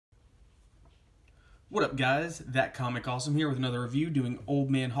What up, guys? That Comic Awesome here with another review, doing Old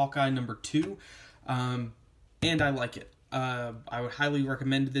Man Hawkeye number 2, and I like it. I would highly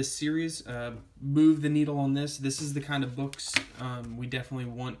recommend this series. Move the needle on this. This is the kind of books we definitely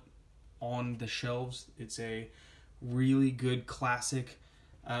want on the shelves. It's a really good classic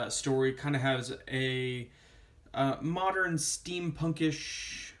story. Kind of has a modern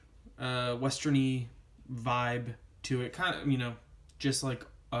steampunkish, westerny vibe to it. Kind of, just like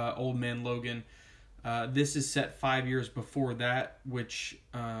Old Man Logan. This is set 5 years before that, which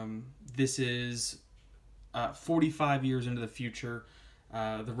this is 45 years into the future.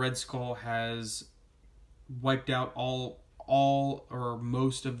 The Red Skull has wiped out all or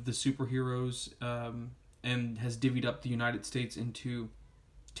most of the superheroes and has divvied up the United States into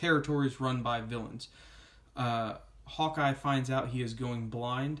territories run by villains. Hawkeye finds out he is going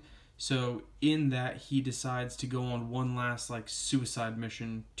blind, so in that he decides to go on one last suicide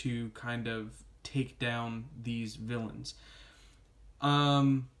mission to kind of take down these villains.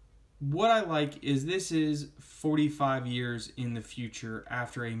 What I like is this is 45 years in the future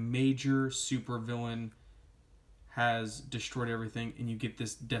after a major supervillain has destroyed everything, and you get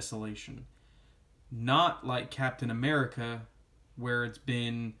this desolation. Not like Captain America, where it's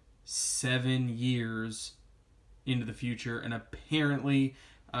been 7 years into the future, and apparently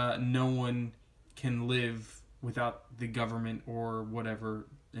no one can live without the government or whatever,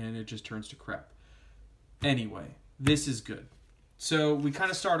 and it just turns to crap. Anyway, this is good. So we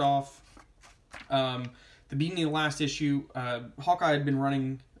kind of start off, the beginning of the last issue, Hawkeye had been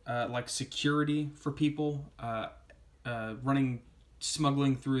running security for people,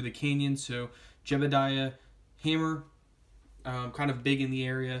 smuggling through the canyon. So Jebediah Hammer, kind of big in the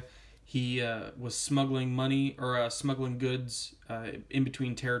area, he was smuggling money, or smuggling goods in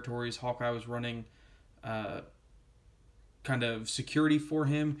between territories. Hawkeye was running kind of security for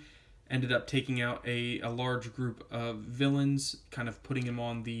him. Ended up taking out a large group of villains, kind of putting him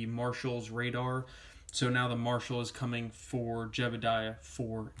on the Marshal's radar. So now the Marshal is coming for Jebediah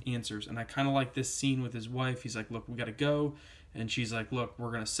for answers. And I kind of like this scene with his wife. He's like, look, we got to go. And she's like, look,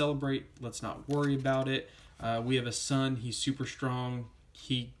 we're going to celebrate. Let's not worry about it. We have a son. He's super strong.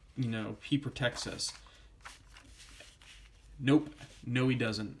 He protects us. Nope. No, he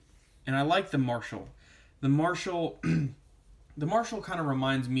doesn't. And I like the Marshal. The Marshal... The Marshal kind of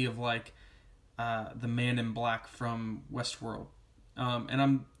reminds me of the Man in Black from Westworld,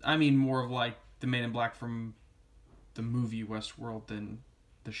 and I mean more of like the Man in Black from the movie Westworld than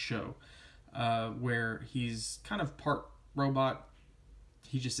the show, where he's kind of part robot.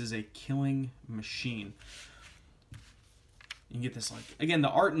 He just is a killing machine. You can get this again. The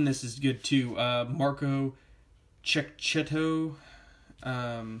art in this is good too. Marco Cecchetto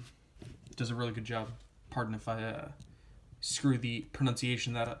does a really good job. Pardon if I screw the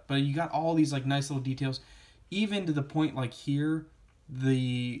pronunciation of that up, but you got all these nice little details, even to the point here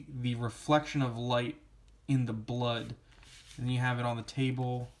the reflection of light in the blood, and then you have it on the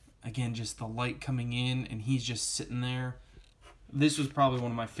table again, just the light coming in, and he's just sitting there. This was probably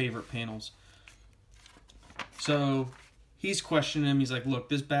one of my favorite panels. So he's questioning him. He's like, look,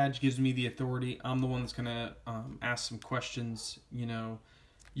 this badge gives me the authority. I'm the one that's gonna ask some questions.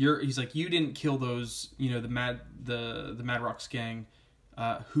 He's like, you didn't kill those, the Madrox gang.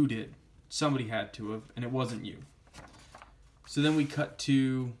 Who did? Somebody had to have, and it wasn't you. So then we cut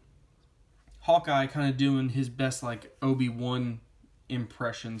to Hawkeye kind of doing his best Obi-Wan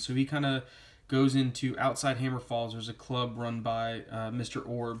impression. So he kind of goes into outside Hammer Falls. There's a club run by Mr.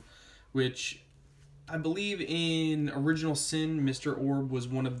 Orb, which I believe in Original Sin, Mr. Orb was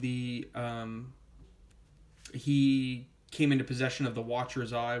one of the he came into possession of the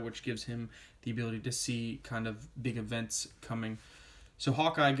Watcher's Eye, which gives him the ability to see kind of big events coming. So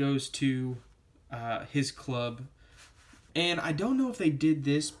Hawkeye goes to his club, and I don't know if they did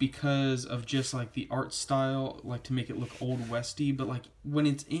this because of just the art style, to make it look old westy, but when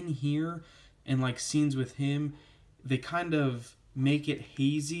it's in here and scenes with him, they kind of make it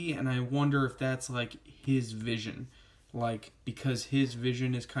hazy, and I wonder if that's his vision, because his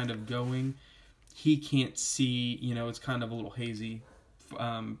vision is kind of going. He can't see, it's kind of a little hazy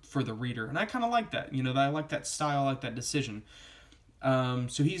for the reader. And I kind of like that, I like that style, I like that decision.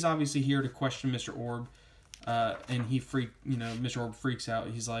 So he's obviously here to question Mr. Orb, and Mr. Orb freaks out.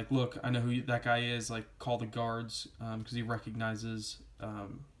 He's like, look, I know who that guy is, call the guards, because he recognizes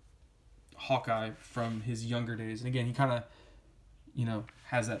Hawkeye from his younger days. And again, he kind of,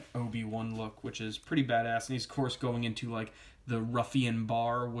 has that Obi-Wan look, which is pretty badass. And he's, of course, going into, the ruffian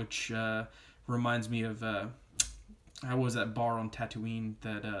bar, which... reminds me of how was that bar on Tatooine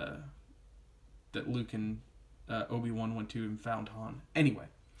that Luke and Obi-Wan went to and found Han. Anyway,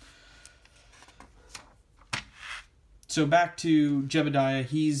 So back to Jebediah.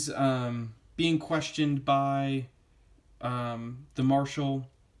 He's being questioned by the marshal,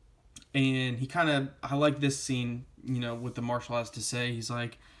 and he kind of, I like this scene, you know, what the marshal has to say. He's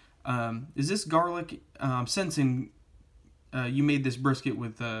like, is this garlic? I'm sensing you made this brisket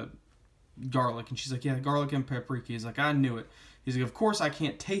with garlic. And she's like, yeah, garlic and paprika. He's like, I knew it. He's like, of course I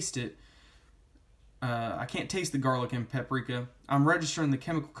can't taste it. I can't taste the garlic and paprika. I'm registering the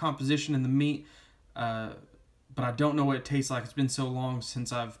chemical composition in the meat, but I don't know what it tastes like. It's been so long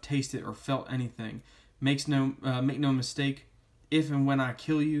since I've tasted or felt anything. Make no mistake, if and when I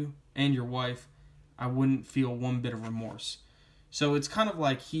kill you and your wife, I wouldn't feel one bit of remorse. So it's kind of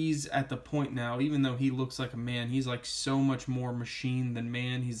like he's at the point now, even though he looks like a man, he's like so much more machine than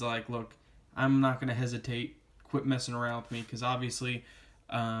man. He's like, look, I'm not going to hesitate. Quit messing around with me, because obviously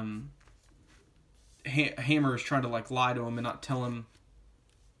Hammer is trying to like lie to him and not tell him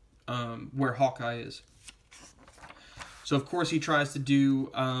where Hawkeye is. So of course he tries to do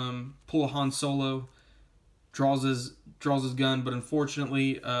pull a Han Solo, draws his gun, but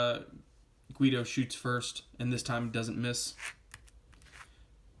unfortunately Guido shoots first, and this time doesn't miss.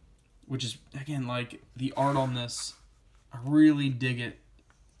 Which is, again, like, the art on this, I really dig it.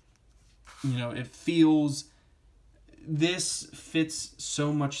 You know, it feels, this fits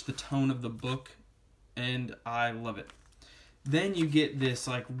so much the tone of the book, and I love it. Then you get this,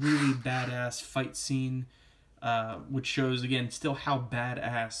 like, really badass fight scene, which shows, again, still how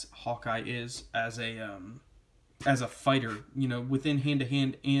badass Hawkeye is as a fighter, you know, within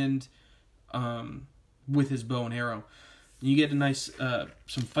hand-to-hand and with his bow and arrow. You get a nice,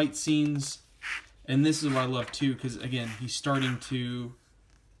 some fight scenes, and this is what I love too, because again, he's starting to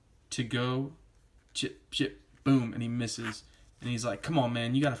go, chip, chip, boom, and he misses, and he's like, come on,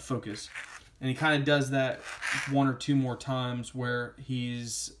 man, you gotta focus. And he kind of does that one or two more times where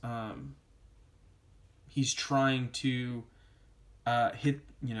he's trying to hit,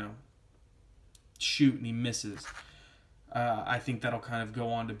 you know, shoot, and he misses. I think that'll kind of go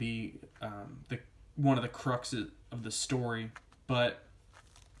on to be one of the cruxes of the story, but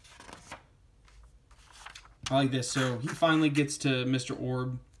I like this. So he finally gets to Mr.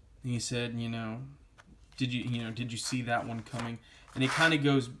 Orb, and he said, you know, did you see that one coming? And it kind of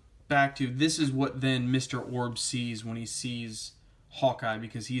goes back to, this is what then Mr. Orb sees when he sees Hawkeye,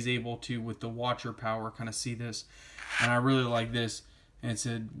 because he's able to, with the Watcher power, kind of see this. And I really like this. And it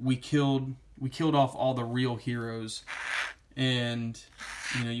said, we killed off all the real heroes, and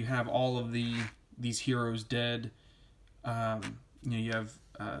you know, you have all of these heroes dead. You know, you have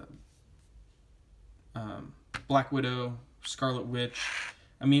Black Widow, Scarlet Witch.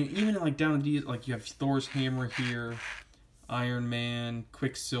 I mean, even like down to like you have Thor's hammer here, Iron Man,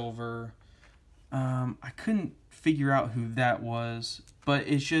 Quicksilver. I couldn't figure out who that was, but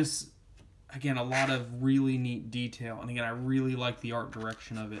it's just, again, a lot of really neat detail. And again, I really like the art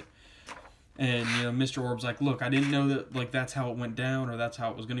direction of it. And, you know, Mr. Orb's like, look, I didn't know that, like, that's how it went down, or that's how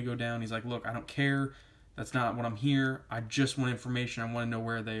it was going to go down. He's like, look, I don't care. That's not what I'm here. I just want information. I want to know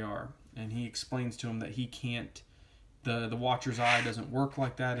where they are. And he explains to him that he can't, the Watcher's eye doesn't work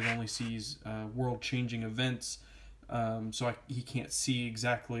like that. It only sees world-changing events. So he can't see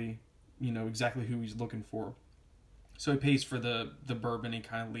exactly, you know, exactly who he's looking for. So he pays for the bourbon, and he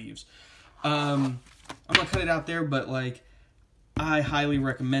kind of leaves. I'm going to cut it out there, but, like, I highly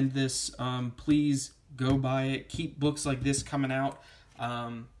recommend this. Please go buy it. Keep books like this coming out.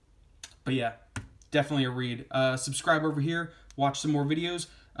 But yeah, definitely a read. Subscribe over here. Watch some more videos.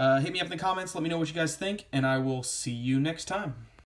 Hit me up in the comments. Let me know what you guys think, and I will see you next time.